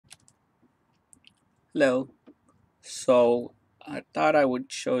Hello. So I thought I would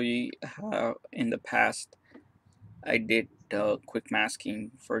show you how in the past I did quick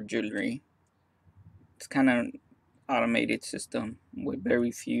masking for jewelry. It's kind of automated system with very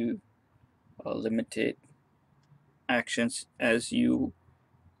few limited actions as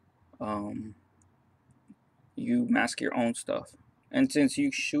um, you mask your own stuff. And since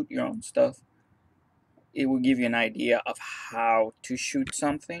you shoot your own stuff, it will give you an idea of how to shoot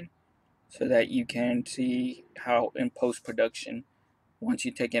something so that you can see how in post production, once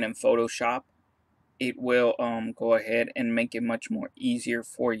you take it in Photoshop, it will go ahead and make it much more easier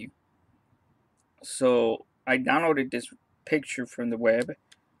for you. So I downloaded this picture from the web.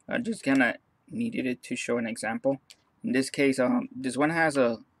 I just kind of needed it to show an example. In this case, this one has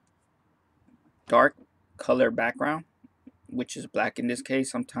a dark color background, which is black in this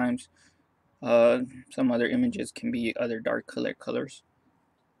case. Sometimes uh, some other images can be other dark colors.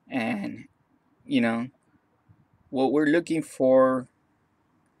 And, you know, what we're looking for,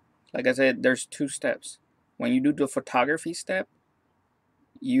 like I said, there's two steps. When you do the photography step,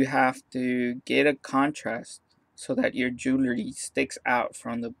 you have to get a contrast so that your jewelry sticks out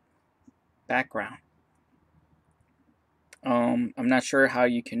from the background. I'm not sure how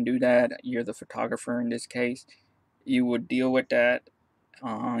you can do that. You're the photographer in this case. You would deal with that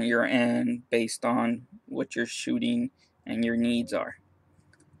on your end based on what you're shooting and your needs are.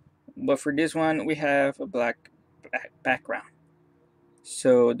 But for this one, we have a black background.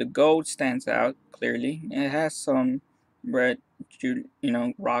 So the gold stands out clearly. It has some red,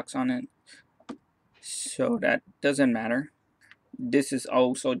 rocks on it. So that doesn't matter. This is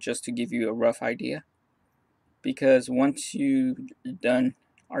also just to give you a rough idea, because once you done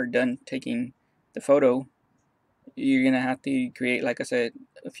are done taking the photo, you're gonna have to create, like I said,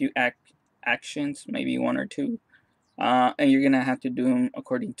 a few actions, maybe one or two, and you're gonna have to do them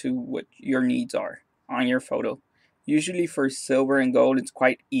according to what your needs are on your photo. Usually for silver and gold, it's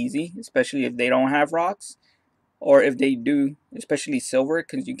quite easy, especially if they don't have rocks, or if they do, especially silver,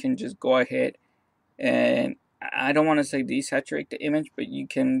 because you can just go ahead and, I don't want to say desaturate the image, but you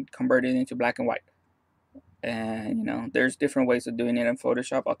can convert it into black and white. And there's different ways of doing it in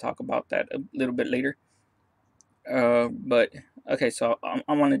Photoshop. I'll talk about that a little bit later. But okay, so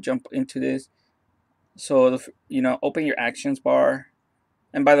I want to jump into this. So open your actions bar.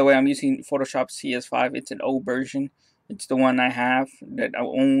 And by the way, I'm using Photoshop CS5. It's an old version. It's the one I have that I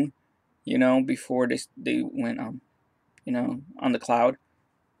own. Before they went on the cloud.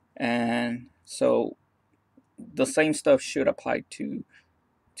 And so the same stuff should apply to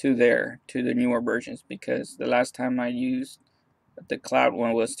the newer versions, because the last time I used the cloud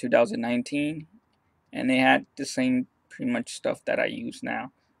one was 2019, and they had the same pretty much stuff that I use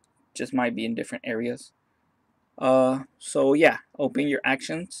now, just might be in different areas. So yeah, open your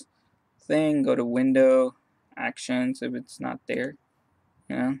actions thing, go to window, actions if it's not there,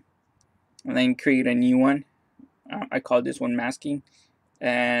 you know, and then create a new one. I call this one masking,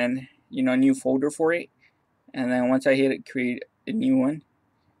 and new folder for it. And then once I hit it, create a new one,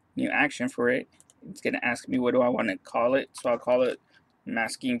 new action for it. It's gonna ask me what do I want to call it, so I'll call it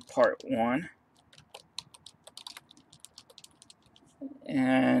masking part 1.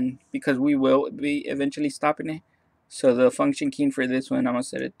 And because we will be eventually stopping it, so the function key for this one, I'm gonna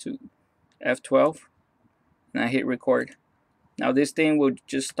set it to F12, and I hit record. Now this thing will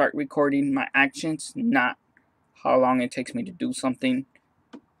just start recording my actions, not how long it takes me to do something.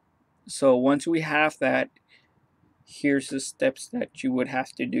 So once we have that, here's the steps that you would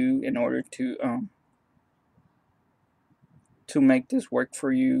have to do in order to make this work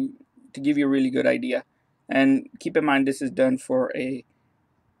for you, to give you a really good idea. And keep in mind, this is done for a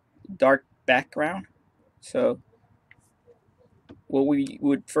dark background. So what we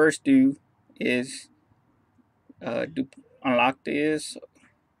would first do is unlock this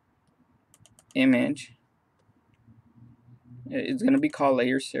image. It's going to be called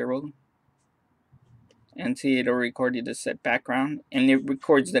layer 0, and see, it'll record the set background, and it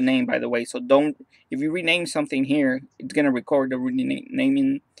records the name, by the way. So don't, if you rename something here, it's going to record the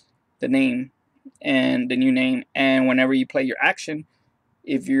naming, the name and the new name. And whenever you play your action,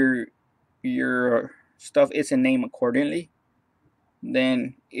 if your stuff isn't named accordingly,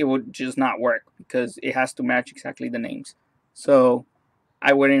 then it would just not work, because it has to match exactly the names. So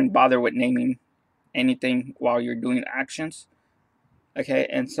I wouldn't bother with naming anything while you're doing actions. Okay,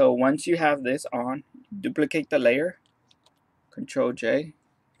 and so once you have this on, duplicate the layer, Control J,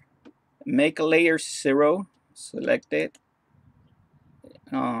 make a layer 0, select it,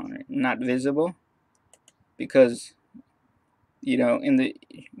 not visible, because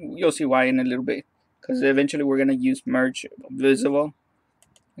you'll see why in a little bit, because eventually we're gonna use merge visible.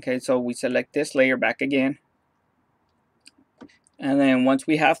 Okay, so we select this layer back again. And then once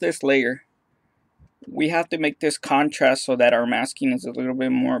we have this layer, we have to make this contrast so that our masking is a little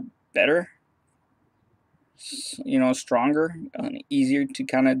bit more better, stronger and easier to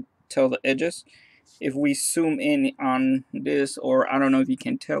kind of tell the edges. If we zoom in on this, or I don't know if you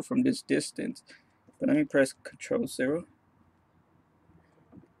can tell from this distance, but let me press Control 0.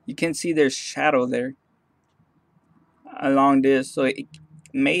 You can see there's shadow there along this, so it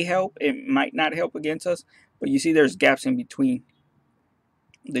may help, it might not help against us, but you see there's gaps in between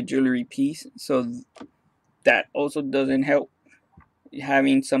the jewelry piece, so that also doesn't help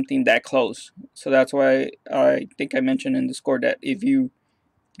having something that close. So that's why I think I mentioned in Discord that if you're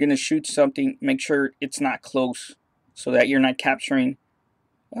gonna shoot something, make sure it's not close, so that you're not capturing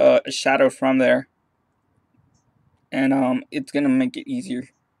a shadow from there, and it's gonna make it easier.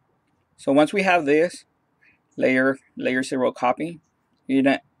 So once we have this layer 0 copy, you're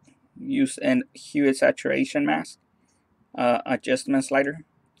gonna use an hue and saturation mask, adjustment slider.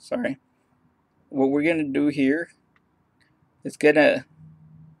 Sorry. What we're gonna do here is gonna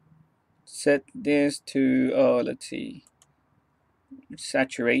set this to let's see,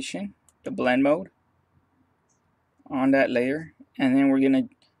 saturation, the blend mode on that layer, and then we're gonna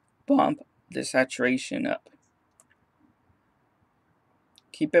bump the saturation up.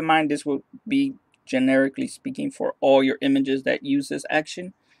 Keep in mind this will be generically speaking for all your images that use this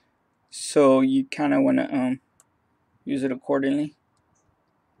action, so you kind of want to use it accordingly.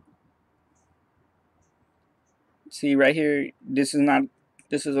 See right here, this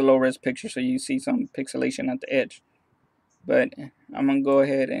is a low res picture, so you see some pixelation at the edge, but I'm gonna go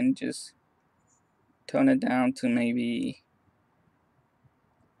ahead and just tone it down to maybe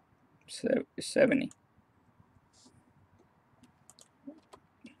 70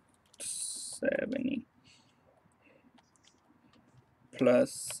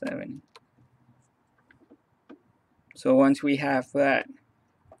 plus 70. So once we have that,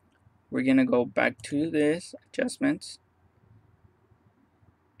 we're gonna go back to this adjustments,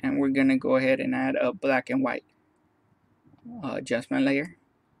 and we're gonna go ahead and add a black and white adjustment layer.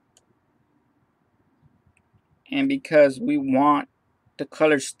 And because we want the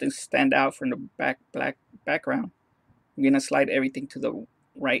colors to stand out from the black background, we're gonna slide everything to the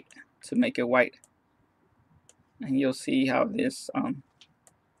right to make it white, and you'll see how this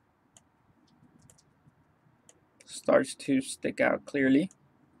starts to stick out clearly.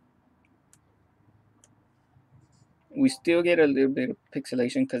 We still get a little bit of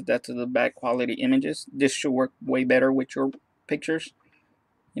pixelation because that's the bad quality images. This should work way better with your pictures,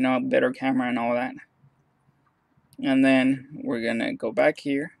 better camera and all that. And then we're gonna go back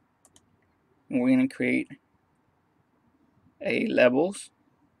here and we're gonna create a levels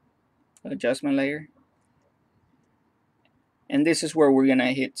adjustment layer, and this is where we're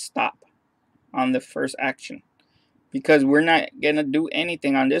gonna hit stop on the first action, because we're not gonna do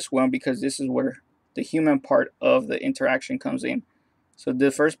anything on this one, because this is where the human part of the interaction comes in. So the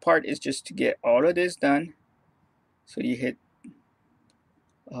first part is just to get all of this done. So you hit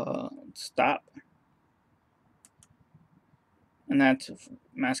stop, and that's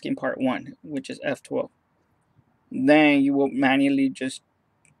masking part 1, which is F12. Then you will manually just,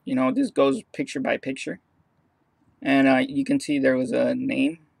 this goes picture by picture, and you can see there was a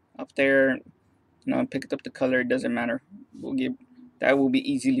name up there. Picked up the color, it doesn't matter. That will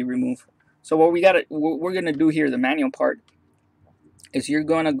be easily removed. So what we're gonna do here, the manual part, is you're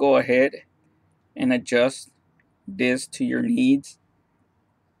gonna go ahead and adjust this to your needs,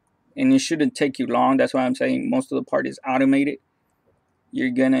 and it shouldn't take you long. That's why I'm saying most of the part is automated.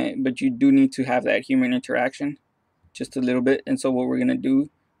 But you do need to have that human interaction just a little bit. And so what we're gonna do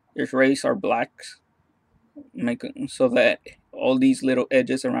is raise our blacks, make it so that all these little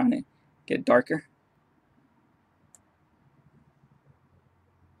edges around it get darker.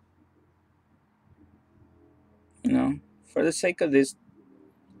 For the sake of this,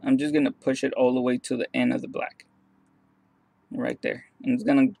 I'm just gonna push it all the way to the end of the black, right there, and it's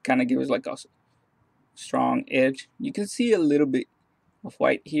gonna kind of give us like a strong edge. You can see a little bit of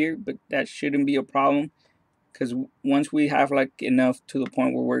white here, but that shouldn't be a problem, because once we have like enough to the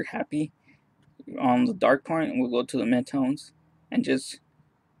point where we're happy on the dark point, we'll go to the midtones and just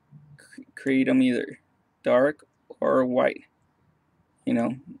create them either dark or white.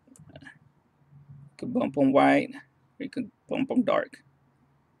 You could bump them white, or you could bump them dark,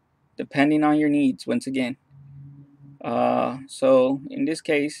 depending on your needs, once again. So in this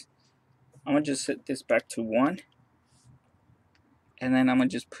case, I'm gonna just set this back to 1, and then I'm gonna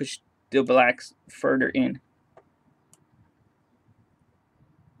just push the blacks further in.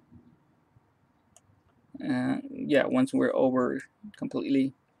 Yeah, once we're over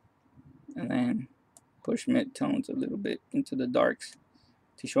completely and then push midtones a little bit into the darks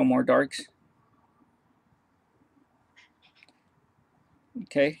to show more darks.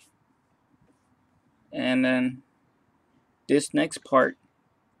 Okay, and then this next part,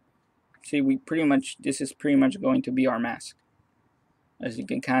 see, this is pretty much going to be our mask, as you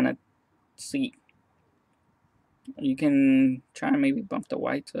can kind of see. You can try and maybe bump the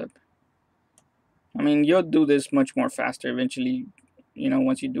whites up. I mean, you'll do this much more faster eventually. You know,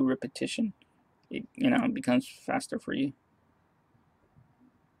 once you do repetition, it becomes faster for you.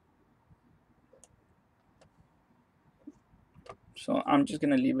 So I'm just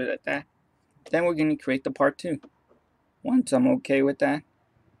gonna leave it at that. Then we're gonna create the part 2. Once I'm okay with that,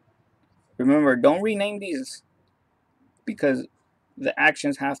 remember, don't rename these because the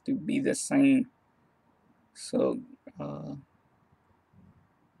actions have to be the same. So to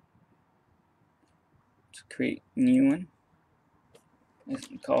create new one, it's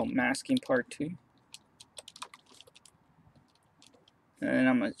called masking part 2, and then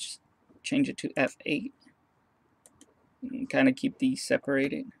I'm gonna change it to F8 and kind of keep these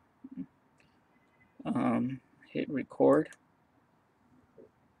separated. Hit record,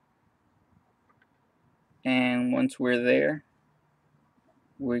 and once we're there,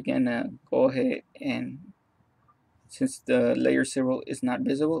 we're gonna go ahead and, since the layer 0 is not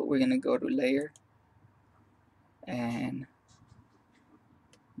visible, we're gonna go to layer and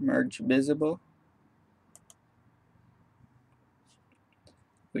merge visible,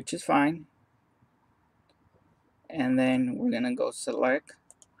 which is fine. And then we're gonna go select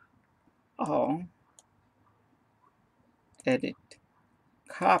all, edit,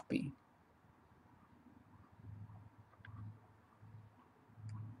 copy.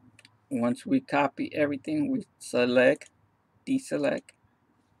 Once we copy everything, we select, deselect,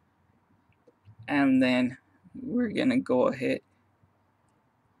 and then we're gonna go ahead,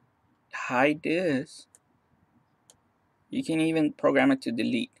 hide this. You can even program it to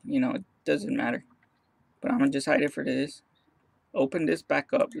delete, it doesn't matter. But I'm gonna just hide it for this. Open this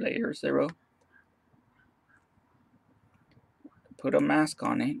back up, layer 0. Put a mask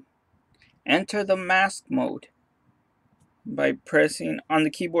on it. Enter the mask mode by pressing on the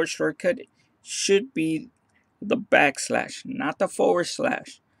keyboard shortcut. Should be the backslash, not the forward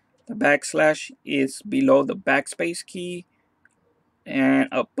slash. The backslash is below the backspace key and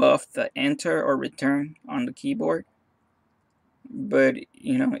above the enter or return on the keyboard. But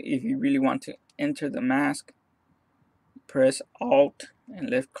if you really want to enter the mask, press Alt and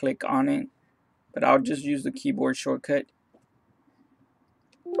left click on it. But I'll just use the keyboard shortcut.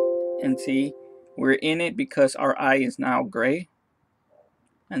 And see, we're in it because our eye is now gray.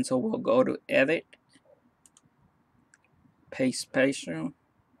 And so we'll go to edit, paste spatial,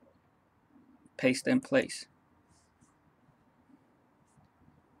 paste in place.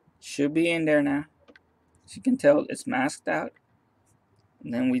 Should be in there now. As you can tell, it's masked out.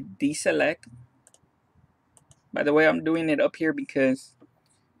 And then we deselect. By the way, I'm doing it up here because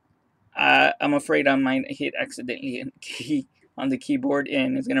I'm afraid I might hit accidentally a key on the keyboard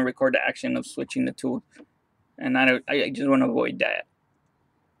and it's going to record the action of switching the tool. And I just want to avoid that.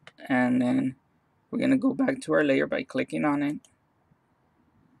 And then we're going to go back to our layer by clicking on it.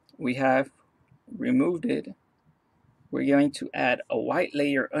 We have removed it. We're going to add a white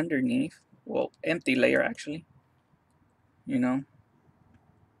layer underneath. Well, empty layer actually.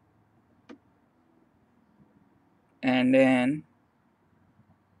 And then,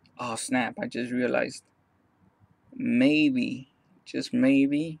 oh snap, I just realized, maybe, just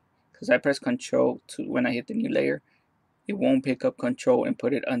maybe, because I press Control when I hit the new layer, it won't pick up Control and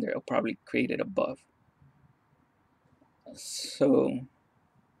put it under. It'll probably create it above. So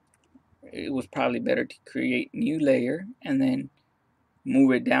it was probably better to create new layer and then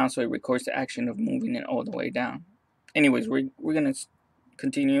move it down so it records the action of moving it all the way down. Anyways, we're gonna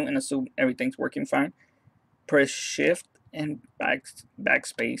continue and assume everything's working fine. Press Shift and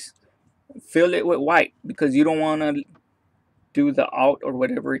backspace. Fill it with white because you don't want to do the Alt or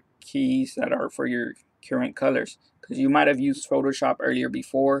whatever keys that are for your current colors, because you might have used Photoshop earlier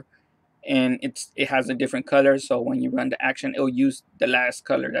before and it has a different color, so when you run the action it'll use the last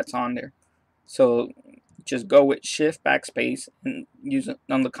color that's on there. So just go with Shift backspace and use it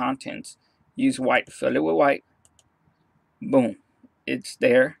on the contents. Use white, fill it with white. Boom, it's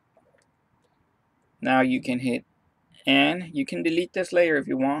there. Now you can hit, and you can delete this layer if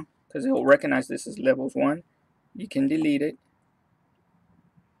you want because it will recognize this is levels 1. You can delete it,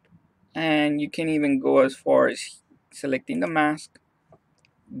 and you can even go as far as selecting the mask,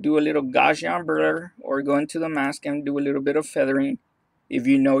 do a little Gaussian blur, or go into the mask and do a little bit of feathering if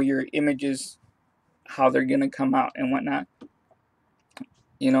you know your images, how they're gonna come out and whatnot.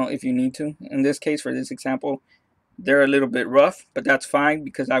 if you need to. In this case, for this example, they're a little bit rough, but that's fine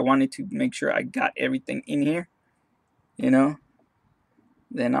because I wanted to make sure I got everything in here,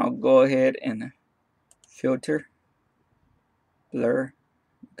 Then I'll go ahead and filter, blur,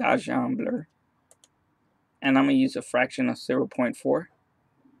 Gaussian blur, and I'm going to use a fraction of 0.4.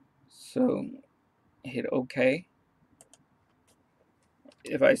 So hit OK.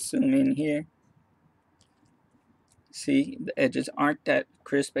 If I zoom in here, see the edges aren't that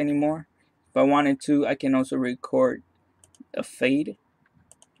crisp anymore. If I wanted to, I can also record a fade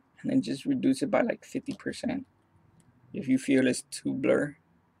and then just reduce it by like 50% if you feel it's too blur,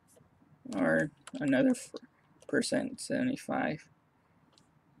 or another percent, 75.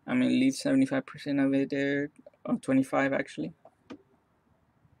 I mean, leave 75% of it there, or 25 actually.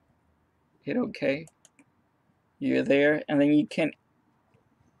 Hit OK. You're there, and then you can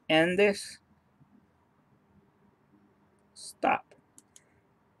end this. Stop.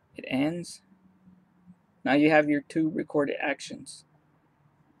 It ends. Now you have your 2 recorded actions,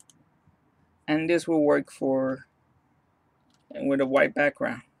 and this will work for with a white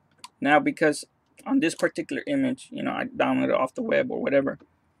background. Now, because on this particular image, I downloaded it off the web or whatever,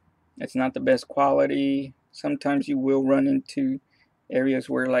 it's not the best quality. Sometimes you will run into areas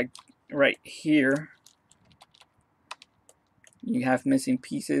where, like right here, you have missing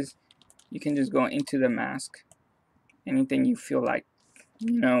pieces. You can just go into the mask. Anything you feel like,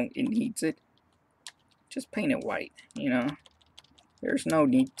 it needs it, just paint it white, There's no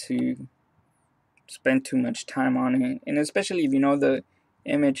need to spend too much time on it. And especially if you know the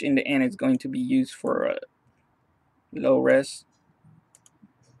image in the end is going to be used for a low res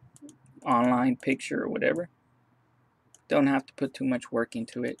online picture or whatever, don't have to put too much work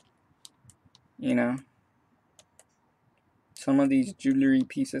into it, Some of these jewelry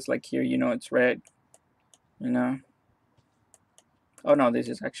pieces, like here, it's red, Oh no, this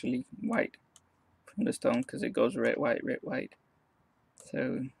is actually white from the stone because it goes red, white, red, white.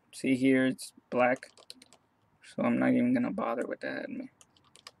 So see here, it's black. So I'm not even gonna bother with that.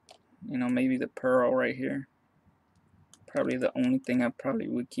 Maybe the pearl right here. Probably the only thing I probably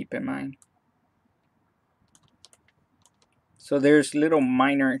would keep in mind. So there's little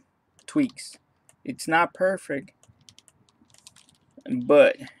minor tweaks. It's not perfect,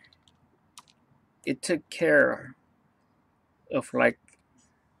 but it took care of like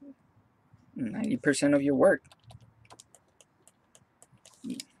 90% of your work.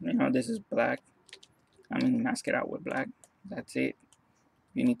 This is black. Mask it out with black. That's it.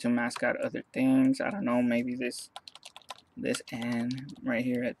 You need to mask out other things. I don't know, maybe this end right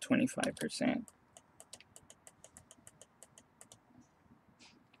here at 25%.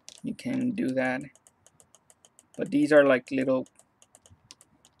 You can do that. But these are like little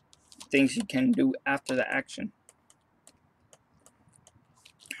things you can do after the action.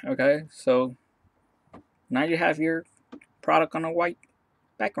 Okay, so now you have your product on a white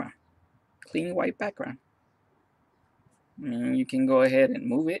background, clean white background. You can go ahead and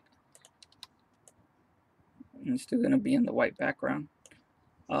move it. It's still gonna be in the white background.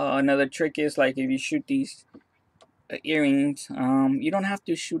 Another trick is, like, if you shoot these earrings, you don't have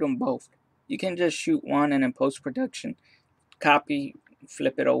to shoot them both. You can just shoot one and in post-production copy,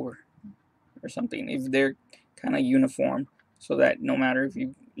 flip it over or something if they're kind of uniform, so that no matter if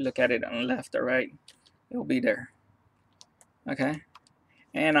you look at it on the left or right, it'll be there. Okay,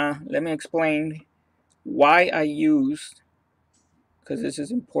 and let me explain why I used, because this is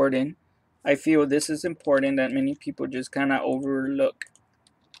important. I feel this is important that many people just kind of overlook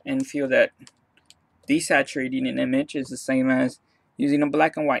and feel that desaturating an image is the same as using a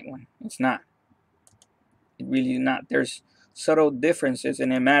black and white one. It's not. It really is not. There's subtle differences,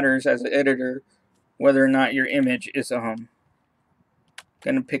 and it matters as an editor whether or not your image is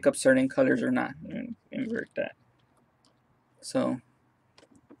gonna pick up certain colors or not. Invert that. So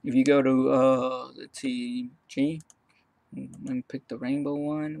if you go to let's see, G, let me pick the rainbow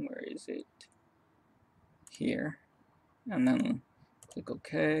one. Where is it? Here, and then click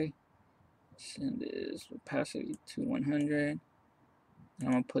OK. Send this opacity to 100.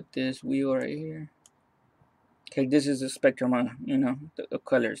 I'm gonna put this wheel right here. Okay, this is the spectrum of the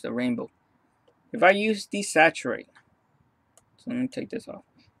colors, the rainbow. If I use desaturate, so let me take this off.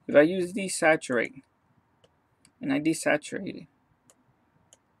 If I use desaturate and I desaturate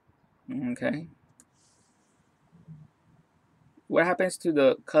it, okay, what happens to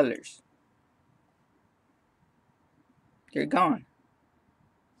the colors? They're gone.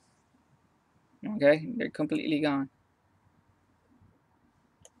 Okay, they're completely gone.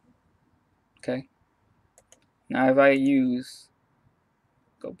 Okay, now if I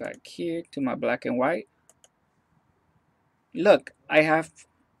go back here to my black and white, look, I have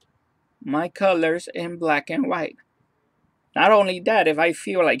my colors in black and white. Not only that, if I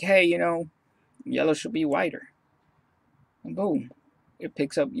feel like, hey, yellow should be whiter, and boom, it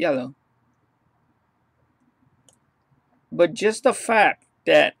picks up yellow. But just the fact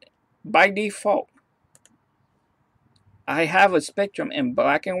that by default I have a spectrum in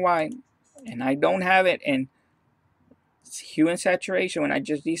black and white and I don't have it in hue and saturation when I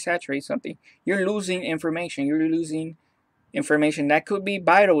just desaturate something, you're losing information. You're losing information that could be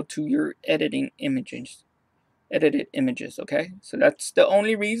vital to your edited images, okay? So that's the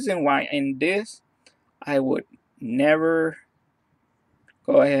only reason why in this I would never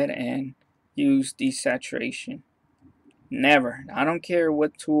go ahead and use desaturation. Never. I don't care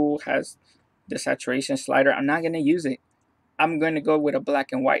what tool has the saturation slider. I'm not going to use it. I'm going to go with a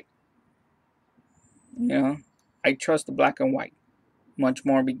black and white. I trust the black and white much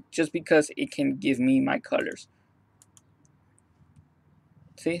more just because it can give me my colors.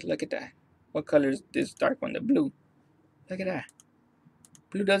 See, look at that. What color is this dark one? The blue. Look at that.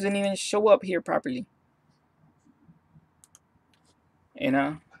 Blue doesn't even show up here properly.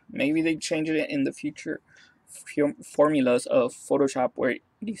 Maybe they change it in the future formulas of Photoshop where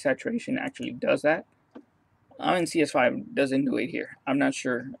desaturation actually does that. In CS5 doesn't do it here. I'm not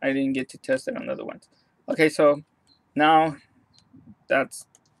sure. I didn't get to test it on other ones. Okay, so now that's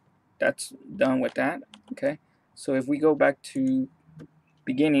done with that. Okay, so if we go back to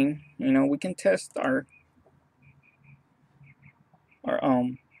beginning, we can test our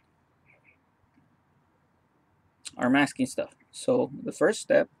masking stuff. So the first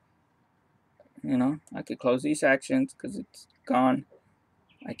step, I could close these actions because it's gone.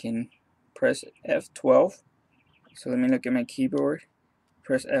 I can press F12. So let me look at my keyboard.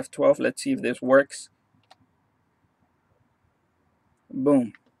 Press F12. Let's see if this works.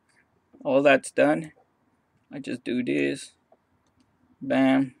 Boom. All that's done. I just do this.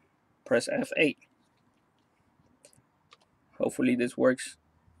 Bam. Press F8. Hopefully this works.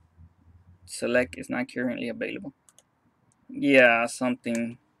 Select is not currently available. Yeah,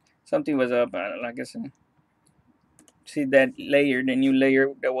 something was up. Like I said. See that layer, the new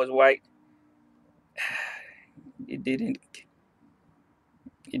layer that was white? It didn't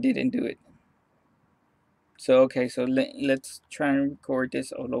do it. So okay, so let's try and record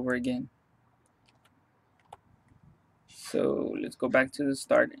this all over again. So let's go back to the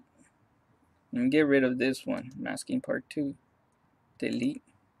start and get rid of this one, masking part 2. Delete.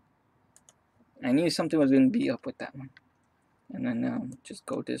 I knew something was going to be up with that one. And then just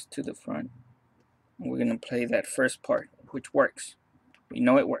go this to the front. And we're going to play that first part, which works. We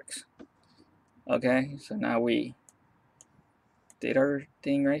know it works. Okay, so now we did our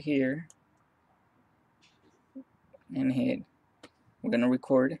thing right here. And hit. We're going to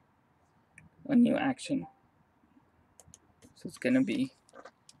record a new action. So it's going to be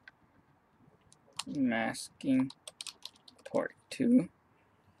masking part 2. And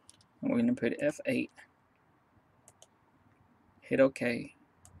we're going to put F8. Hit OK.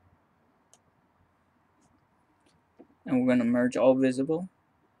 And we're going to merge all visible.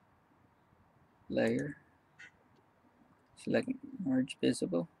 Layer. Select merge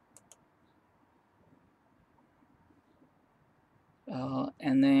visible.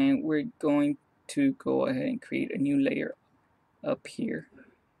 And then we're going to go ahead and create a new layer up here.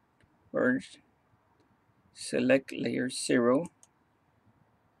 First, select layer 0.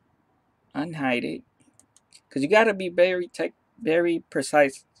 Unhide it. Because you got to be very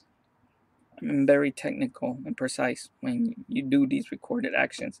precise. Very technical and precise when you do these recorded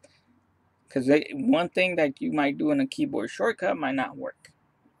actions. Because one thing that you might do in a keyboard shortcut might not work.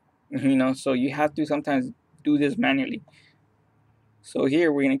 So you have to sometimes do this manually. So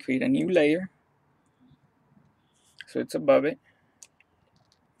here we're going to create a new layer. So it's above it.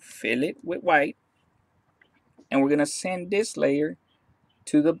 Fill it with white. And we're going to send this layer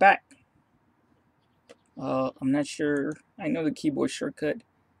to the back. I'm not sure. I know the keyboard shortcut.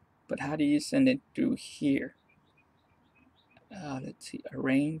 But how do you send it through here? Let's see.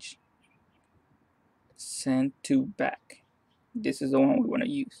 Arrange. Send to back. This is the one we want to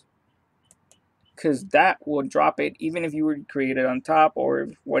use. Because that will drop it even if you were to create it on top, or if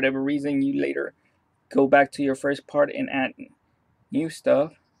for whatever reason you later go back to your first part and add new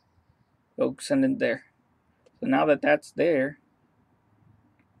stuff, go send it there. So now that that's there,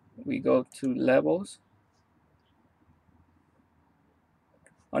 we go to levels.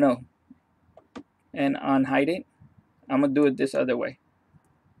 Oh no. And unhide it. I'm going to do it this other way.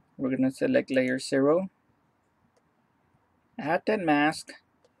 We're going to select layer 0. Add that mask.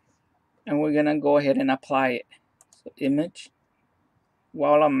 And we're going to go ahead and apply it. So image.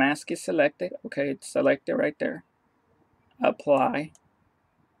 While a mask is selected. Okay, it's selected right there. Apply.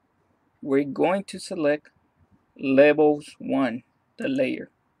 we're going to select levels 1, the layer.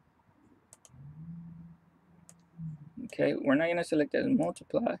 Okay, we're not going to select it as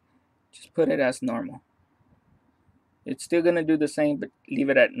multiply, just put it as normal. It's still going to do the same, but leave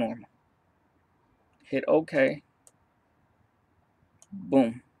it at normal. Hit OK.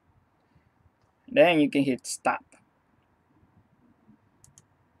 Boom. Then you can hit stop.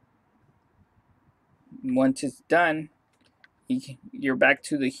 Once it's done, you're back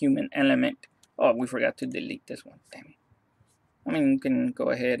to the human element. Oh, we forgot to delete this one. Damn it. I mean, you can go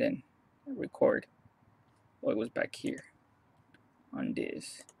ahead and record. Oh, it was back here on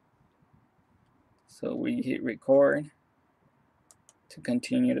this. So we hit record to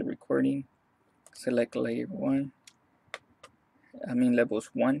continue the recording. Select layer 1. Levels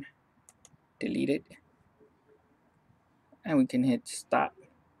 1. Delete it. And we can hit stop.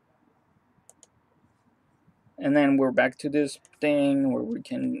 And then we're back to this thing where we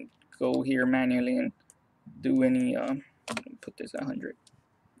can go here manually and do any, put this 100.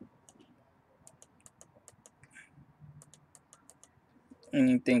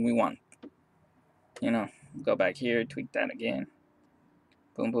 Anything we want. Go back here, tweak that again.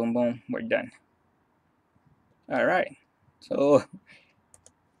 Boom, boom, boom, we're done. All right, so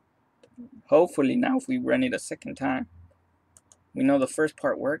hopefully now if we run it a second time, we know the first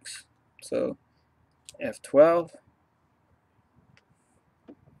part works. So F12,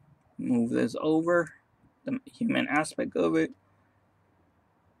 move this over, the human aspect of it,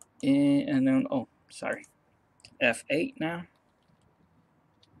 and then, oh, sorry, F8 now.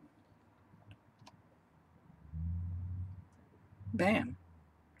 Bam,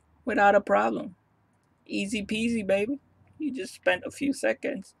 without a problem. Easy peasy, baby. You just spent a few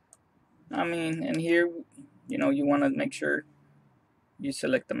seconds. And here, you want to make sure you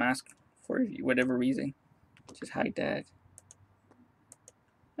select the mask for whatever reason. Just hide that.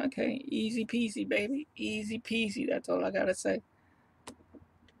 Okay, easy peasy, baby. Easy peasy. That's all I gotta say.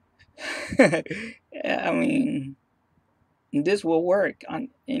 This will work on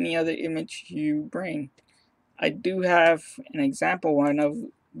any other image you bring. I do have an example one of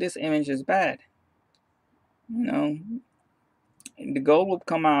this image is bad. The gold will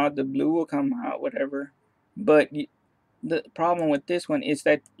come out, the blue will come out, whatever. But the problem with this one is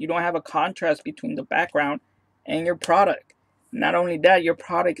that you don't have a contrast between the background and your product. Not only that, your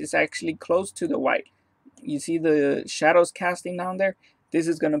product is actually close to the white. You see the shadows casting down there? This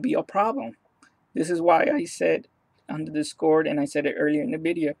is going to be a problem. This is why I said on the Discord, and I said it earlier in the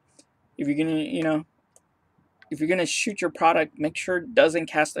video, if you're gonna shoot your product, make sure it doesn't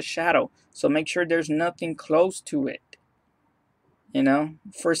cast a shadow. So make sure there's nothing close to it.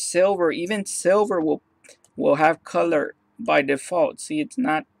 For silver, even silver will have color by default. See, it's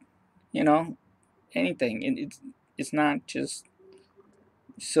not, anything. It's not just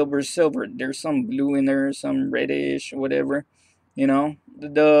silver. There's some blue in there, some reddish, whatever.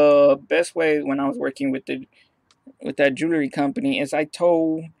 The best way when I was working with that jewelry company is I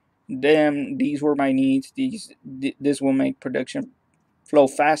told them these were my needs. This will make production flow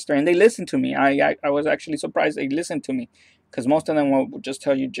faster, and they listened to me. I was actually surprised they listened to me, because most of them will just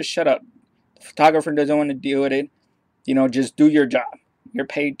tell you, just shut up. The photographer doesn't want to deal with it. Just do your job. You're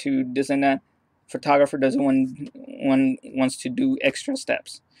paid to this and that. Photographer doesn't wants to do extra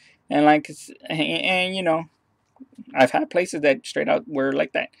steps, and I've had places that straight out were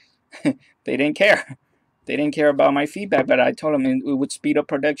like that. They didn't care. They didn't care about my feedback, but I told them it would speed up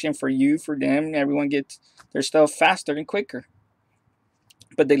production for you, for them. Everyone gets their stuff faster and quicker.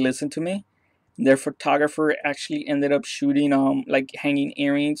 But they listened to me. Their photographer actually ended up shooting like hanging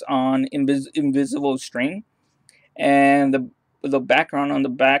earrings on invisible string, and the background on the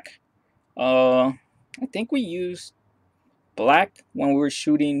back. I think we used black when we were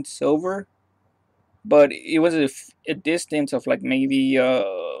shooting silver, but it was a distance of like maybe I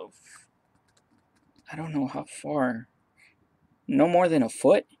don't know how far. No more than a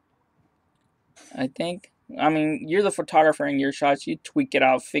foot, I think. You're the photographer in your shots. You tweak it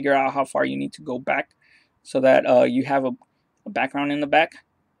out, figure out how far you need to go back, so that you have a background in the back.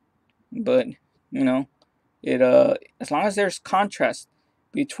 But it as long as there's contrast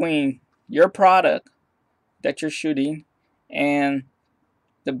between your product that you're shooting and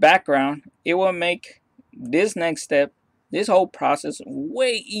the background, it will make this next step, this whole process,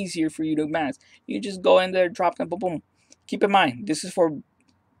 way easier for you to mask. You just go in there, drop them, boom, boom. Keep in mind, this is for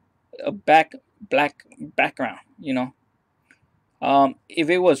a black background. If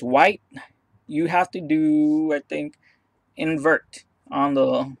it was white, you have to do, I think, invert on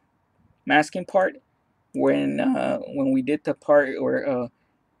the masking part. When we did the part where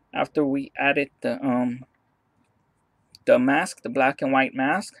after we added the mask, the black and white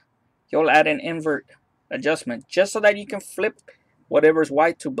mask, you'll add an invert adjustment just so that you can flip whatever's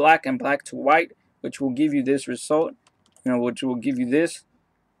white to black and black to white, which will give you this result, which will give you this.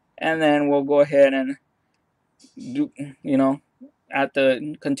 And then we'll go ahead and do,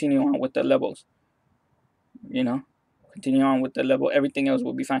 continue on with the levels, continue on with the level. Everything else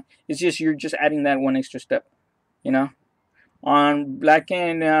will be fine. It's just you're just adding that one extra step, on black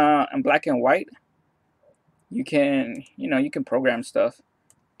and white. You can program stuff.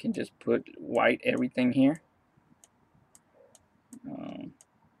 You can just put white everything here.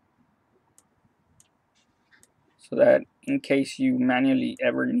 So that in case you manually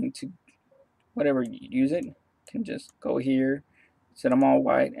ever need to use it, you can just go here, set them all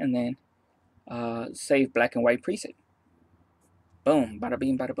white, and then save black and white preset. Boom, bada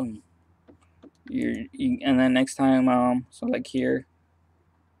bing, bada boom. And then next time, so like here,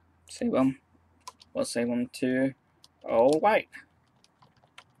 save them. We'll save them to all white.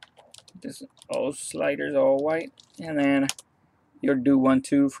 Just all sliders all white, and then you'll do 1,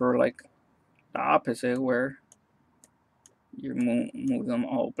 2 for like the opposite, where you move them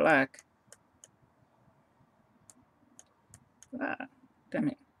all black. Ah, damn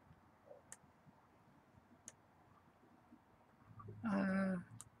it.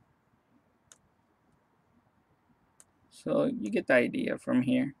 So you get the idea from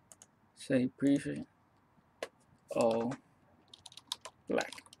here. Say preset all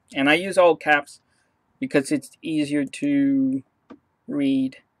black. And I use all caps because it's easier to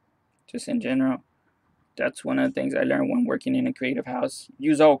read, just in general. That's one of the things I learned when working in a creative house.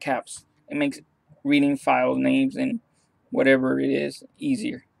 Use all caps. It makes reading file names and whatever it is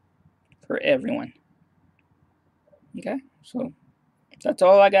easier for everyone. Okay, so that's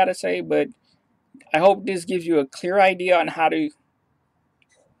all I gotta say, but I hope this gives you a clear idea on how to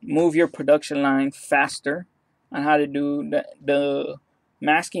move your production line faster, on how to do the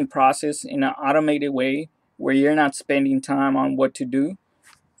masking process in an automated way where you're not spending time on what to do.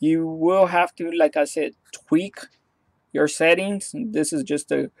 You will have to, like I said, tweak your settings. This is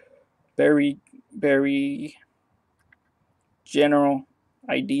just a very, very general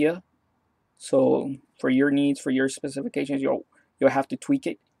idea. So for your needs, for your specifications, you'll have to tweak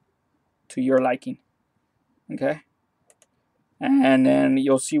it to your liking. Okay, and then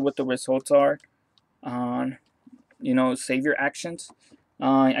you'll see what the results are. On save your actions.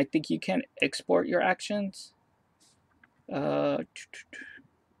 I think you can export your actions. I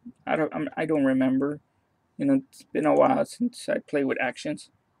don't remember. It's been a while since I played with actions.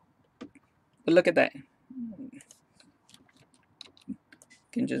 But look at that. You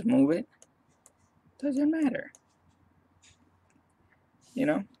can just move it. Doesn't matter.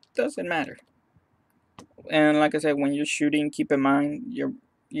 Doesn't matter. And like I said, when you're shooting, keep in mind you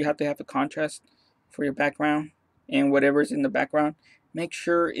have to have a contrast for your background, and whatever's in the background, make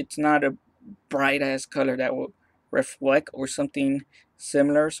sure it's not a bright ass color that will reflect or something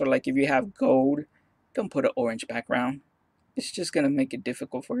similar. So like if you have gold, don't put an orange background. It's just gonna make it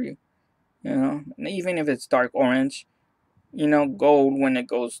difficult for you. And even if it's dark orange, gold, when it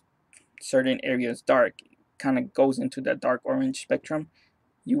goes certain areas dark, kind of goes into that dark orange spectrum.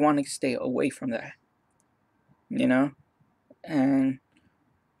 You want to stay away from that. And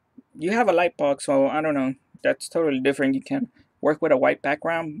you have a light box, so I don't know, that's totally different. You can work with a white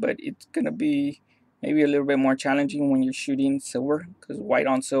background, but it's gonna be maybe a little bit more challenging when you're shooting silver, because white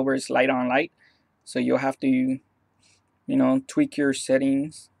on silver is light on light. So you'll have to tweak your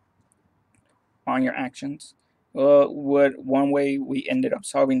settings on your actions. One way we ended up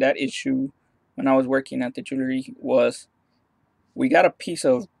solving that issue when I was working at the jewelry was we got a piece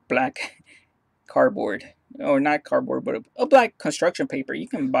of black cardboard, or not cardboard, but a black construction paper. You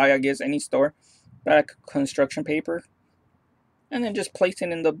can buy, I guess, any store, black construction paper, and then just place it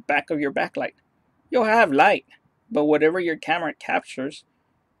in the back of your backlight. You'll have light, but whatever your camera captures,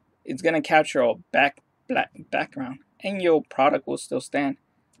 it's gonna capture a black background, and your product will still stand.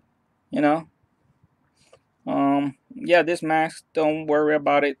 Yeah, this mask, don't worry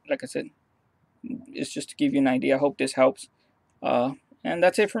about it. Like I said, it's just to give you an idea. I hope this helps. And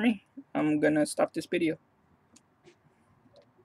that's it for me. I'm gonna stop this video.